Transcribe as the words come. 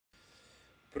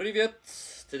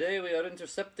Privyet! Today we are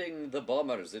intercepting the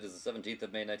bombers. It is the 17th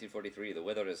of May 1943. The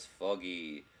weather is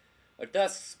foggy. Our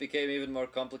tasks became even more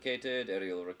complicated.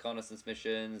 Aerial reconnaissance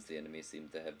missions. The enemy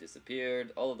seemed to have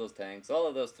disappeared. All of those tanks, all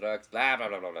of those trucks, blah blah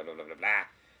blah blah blah blah blah blah.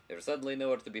 They were suddenly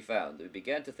nowhere to be found. We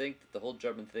began to think that the whole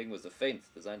German thing was a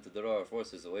feint designed to draw our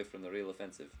forces away from the real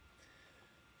offensive.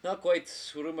 Not quite.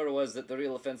 Rumor was that the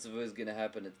real offensive was going to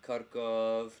happen at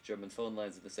Kharkov. German phone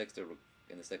lines in the sector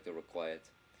were quiet.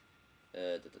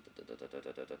 Let's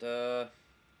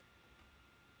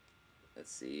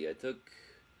see, I took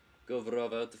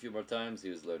Govorov out a few more times. He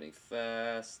was learning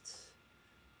fast.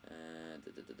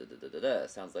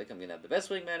 Sounds like I'm gonna have the best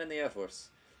wingman in the Air Force.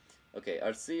 Okay,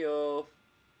 Arcio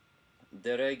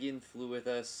Deregin flew with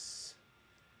us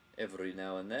every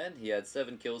now and then. He had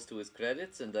 7 kills to his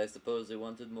credit, and I suppose he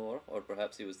wanted more, or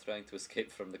perhaps he was trying to escape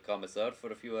from the Commissar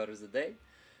for a few hours a day.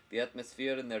 The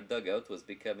atmosphere in their dugout was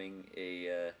becoming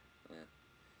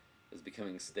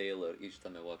staler each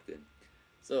time I walked in.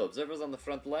 So, observers on the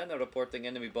front line are reporting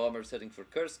enemy bombers heading for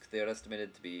Kursk. They are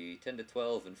estimated to be 10 to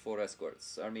 12 and 4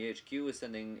 escorts. Army HQ is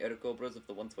sending air cobras of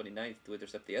the 129th to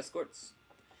intercept the escorts.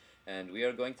 And we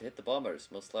are going to hit the bombers.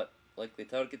 Most likely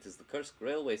target is the Kursk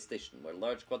railway station, where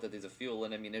large quantities of fuel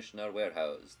and ammunition are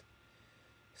warehoused.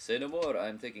 Say no more, I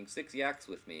am taking 6 yaks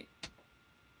with me.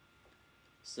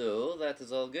 So, that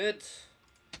is all good.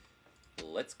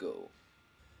 Let's go.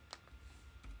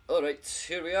 Alright,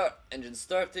 here we are. Engine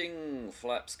starting,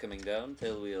 flaps coming down,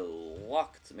 tail wheel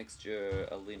locked, mixture,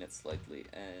 I'll lean it slightly,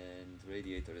 and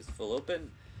radiator is full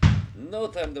open. No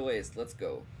time to waste, let's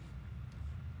go.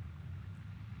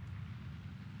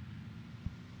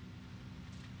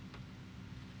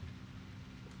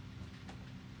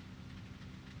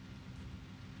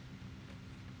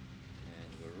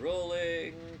 And we're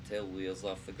rolling, tail wheels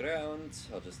off the ground.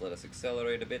 I'll just let us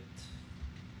accelerate a bit.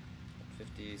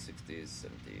 50, 60,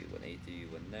 70, 180,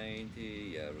 190,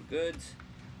 yeah, we're good.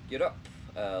 Get up,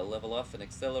 level off and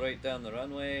accelerate down the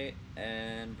runway,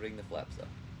 and bring the flaps up.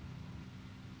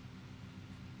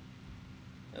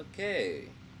 Okay,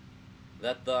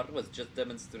 that dart was just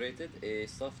demonstrated a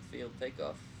soft field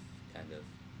takeoff, kind of.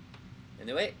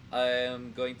 Anyway, I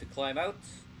am going to climb out,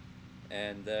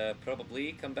 and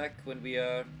probably come back when we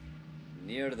are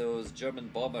near those German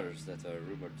bombers that are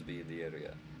rumored to be in the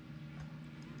area.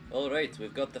 Alright,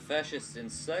 we've got the fascists in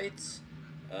sight.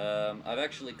 I've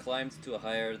actually climbed to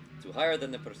higher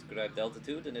than the prescribed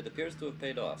altitude, and it appears to have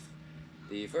paid off.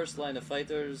 The first line of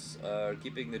fighters are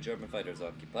keeping the German fighters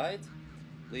occupied,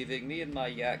 leaving me and my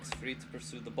yaks free to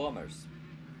pursue the bombers.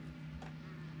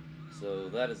 So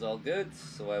that is all good,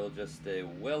 so I will just stay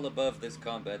well above this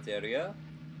combat area,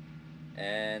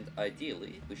 and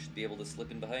ideally we should be able to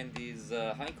slip in behind these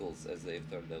Heinkels, as they've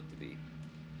turned out to be,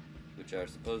 which are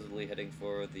supposedly heading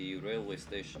for the railway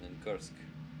station in Kursk.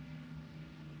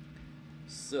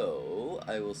 So,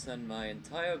 I will send my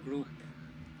entire group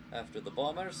after the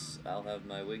bombers. I'll have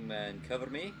my wingman cover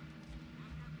me,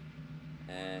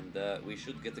 and we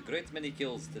should get a great many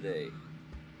kills today.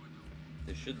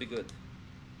 This should be good.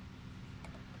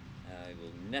 I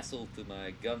will nestle to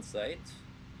my gun sight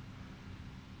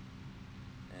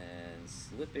and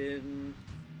slip in,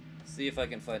 see if I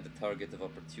can find a target of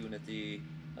opportunity.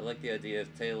 I like the idea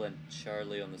of Tail and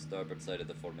Charlie on the starboard side of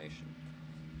the formation.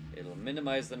 It'll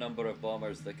minimize the number of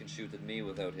bombers that can shoot at me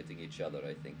without hitting each other,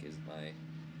 I think, is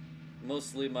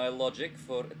mostly my logic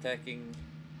for attacking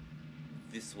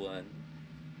this one.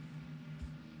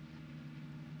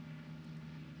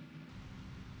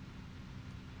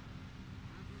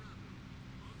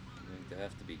 I'm going to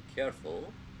have to be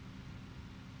careful,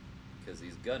 because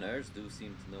these gunners do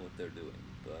seem to know what they're doing,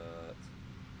 but...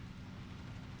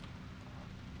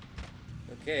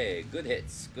 Okay, good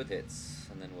hits,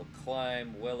 and then we'll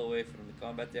climb well away from the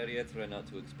combat area, try not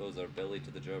to expose our belly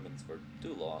to the Germans for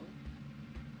too long.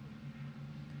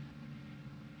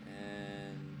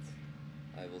 And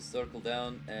I will circle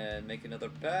down and make another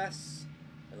pass.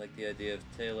 I like the idea of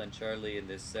Tail and Charlie in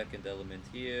this second element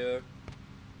here.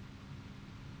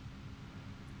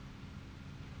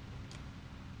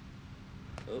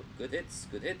 Oh, good hits.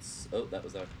 Oh, that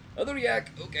was our other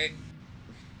yak, okay.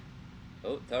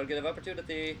 Oh, target of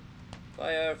opportunity.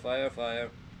 Fire, fire,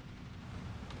 fire.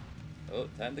 Oh,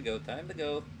 time to go. I think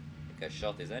I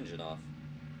shot his engine off.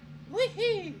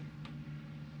 Whee!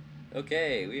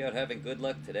 Okay, we are having good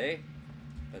luck today.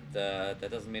 But that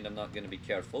doesn't mean I'm not going to be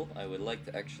careful. I would like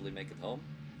to actually make it home.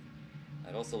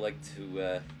 I'd also like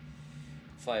to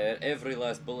fire every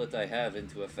last bullet I have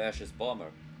into a fascist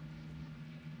bomber.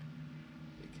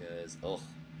 Because, oh,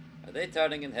 are they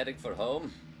turning and heading for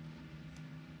home?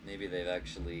 Maybe they've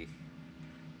actually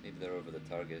Maybe they're over the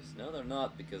Targus. No, they're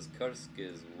not, because Kursk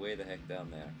is way the heck down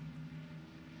there.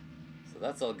 So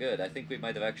that's all good. I think we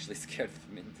might have actually scared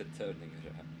them into turning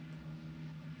around.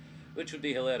 Which would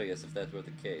be hilarious if that were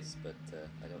the case, but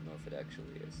I don't know if it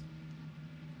actually is.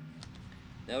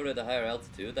 Now we're at a higher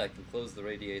altitude, I can close the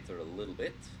radiator a little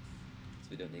bit, so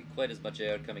we don't need quite as much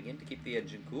air coming in to keep the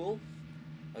engine cool.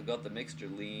 I've got the mixture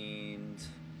leaned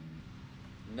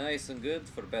nice and good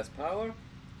for best power.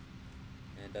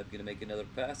 And I'm gonna make another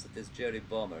pass at this Jerry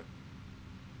bomber.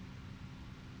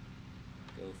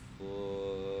 Go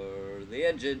for the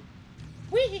engine.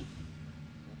 Whee! I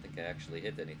don't think I actually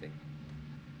hit anything,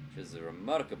 which is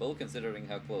remarkable considering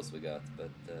how close we got.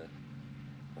 But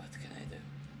what can I do?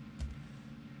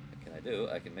 What can I do?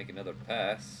 I can make another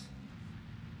pass.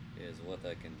 Is what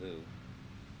I can do.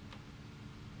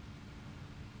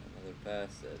 Another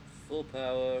pass at full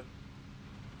power.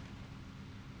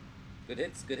 Good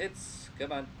hits, good hits.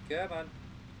 Come on, come on.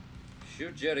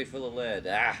 Shoot Jerry full of lead.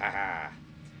 Ah ha ha.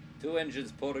 2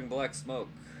 engines pouring black smoke.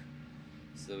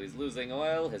 So he's losing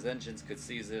oil. His engines could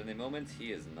seize at any moment.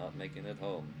 He is not making it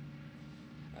home.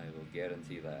 I will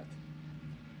guarantee that.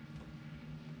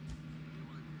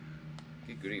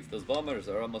 Good grief. Those bombers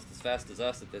are almost as fast as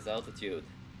us at this altitude.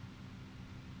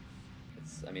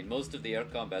 I mean, most of the air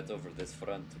combat over this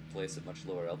front took place at much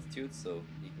lower altitudes, so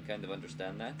you can kind of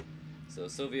understand that. So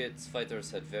Soviet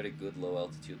fighters had very good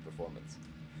low-altitude performance.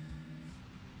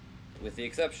 With the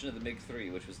exception of the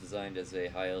MiG-3, which was designed as a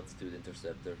high-altitude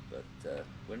interceptor, but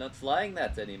we're not flying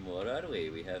that anymore, are we?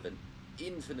 We have an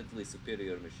infinitely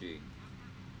superior machine.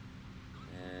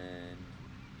 And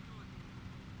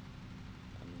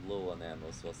I'm low on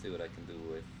ammo, so I'll see what I can do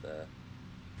with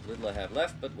little I have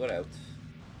left, but we're out.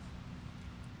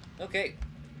 Okay.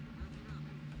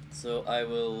 So I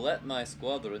will let my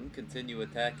squadron continue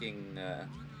attacking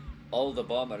all the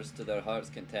bombers to their heart's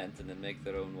content and then make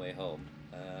their own way home.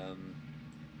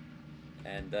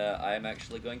 I'm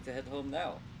actually going to head home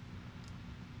now.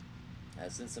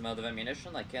 Since I'm out of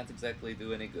ammunition, I can't exactly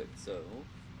do any good, so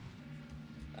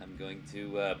I'm going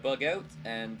to bug out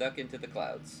and duck into the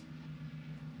clouds.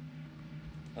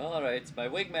 Alright, my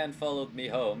wingman followed me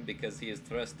home because he is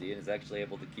trusty and is actually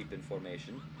able to keep in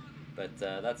formation. But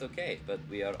that's okay, but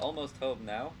we are almost home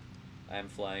now. I'm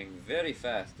flying very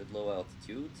fast at low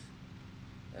altitude,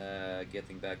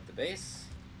 getting back to base,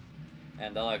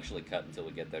 and I'll actually cut until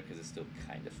we get there because it's still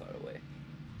kind of far away.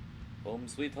 Home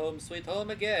sweet home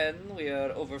again. We are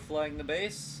overflying the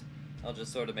base. I'll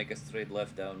just sort of make a straight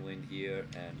left downwind here,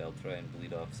 and I'll try and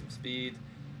bleed off some speed.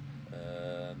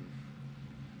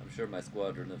 I'm sure my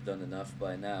squadron have done enough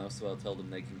by now, so I'll tell them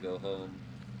they can go home.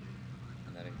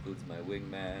 And that includes my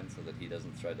wingman, so that he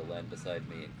doesn't try to land beside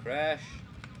me and crash.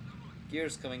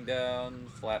 Gears coming down,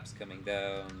 flaps coming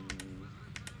down,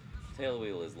 tail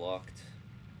wheel is locked.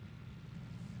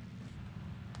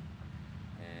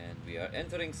 And we are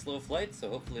entering slow flight, so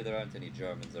hopefully there aren't any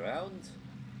Germans around.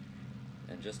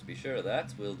 And just to be sure of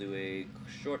that, we'll do a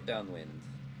short downwind.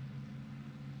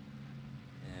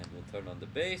 And we'll turn on the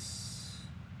base.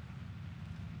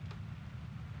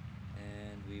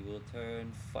 And we will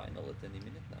turn final at any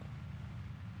minute now.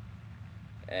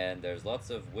 And there's lots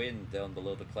of wind down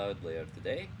below the cloud layer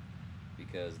today,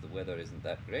 because the weather isn't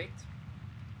that great.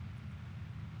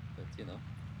 But, you know,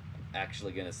 I'm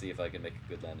actually going to see if I can make a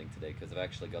good landing today, because I've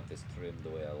actually got this trimmed the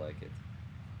way I like it.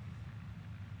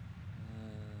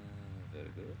 Very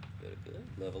good, very good.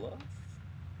 Level off.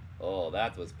 Oh,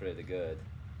 that was pretty good.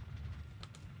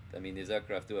 I mean, these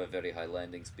aircraft do have very high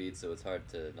landing speed, so it's hard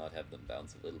to not have them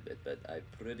bounce a little bit, but I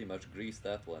pretty much greased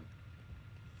that one.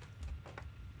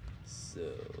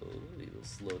 So, we will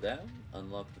slow down,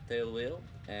 unlock the tail wheel,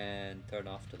 and turn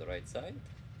off to the right side.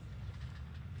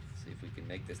 See if we can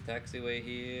make this taxiway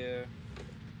here.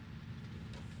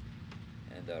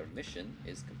 And our mission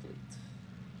is complete.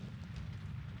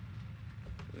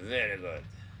 Very good.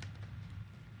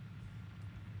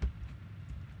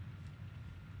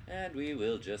 And we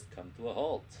will just come to a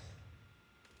halt.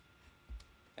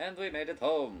 And we made it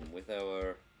home with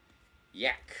our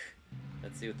yak.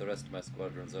 Let's see what the rest of my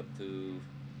squadron's up to.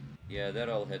 Yeah, they're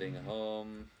all heading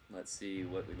home. Let's see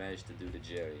what we managed to do to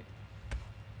Jerry.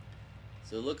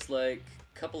 So it looks like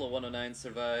a couple of 109s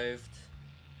survived,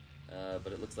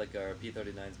 but it looks like our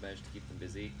P-39s managed to keep them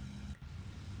busy.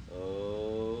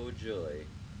 Oh joy.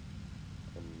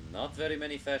 Not very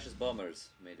many fascist bombers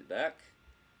made it back.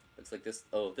 Looks like this...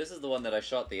 Oh, this is the one that I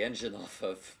shot the engine off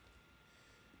of.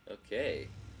 Okay.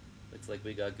 Looks like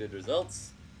we got good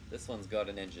results. This one's got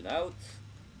an engine out.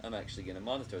 I'm actually going to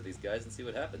monitor these guys and see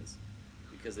what happens.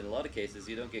 Because in a lot of cases,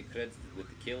 you don't get credited with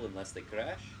the kill unless they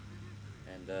crash.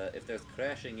 And if there's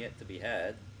crashing yet to be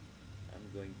had, I'm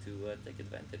I'm going to take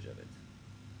advantage of it.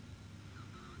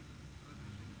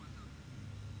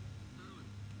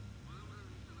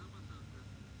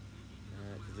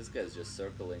 'Cause this guy's just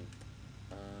circling.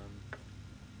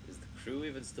 Is the crew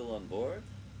even still on board?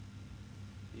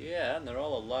 Yeah, and they're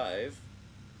all alive.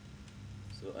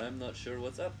 So I'm not sure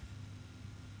what's up.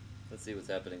 Let's see what's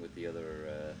happening with the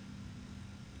other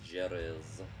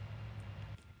Jerez.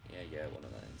 Yeah, one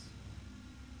of mine.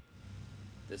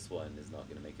 This one is not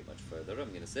going to make it much further, I'm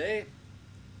going to say.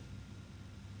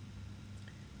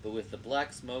 But with the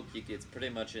black smoke, it's pretty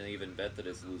much an even bet that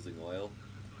it's losing oil.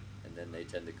 And then they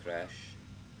tend to crash.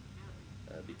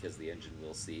 Because the engine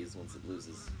will seize once it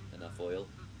loses enough oil.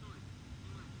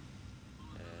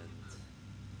 And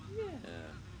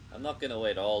yeah, I'm not going to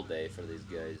wait all day for these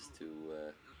guys to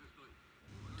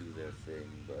do their thing,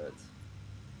 but...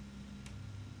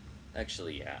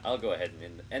 Actually, yeah, I'll go ahead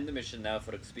and end the mission now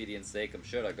for expedience sake. I'm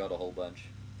sure I got a whole bunch.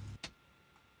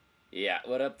 Yeah,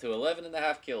 we're up to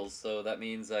 11.5 kills, so that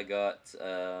means I got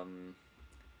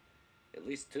at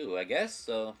least 2, I guess,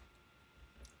 so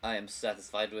I am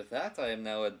satisfied with that. I am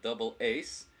now a double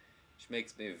ace, which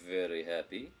makes me very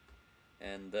happy.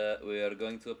 And we are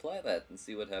going to apply that and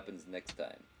see what happens next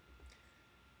time.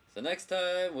 So next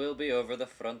time we'll be over the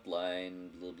front line,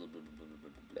 blah blah blah blah blah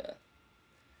blah blah.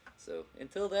 So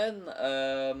until then,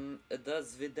 до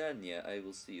свидания. I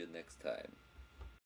will see you next time.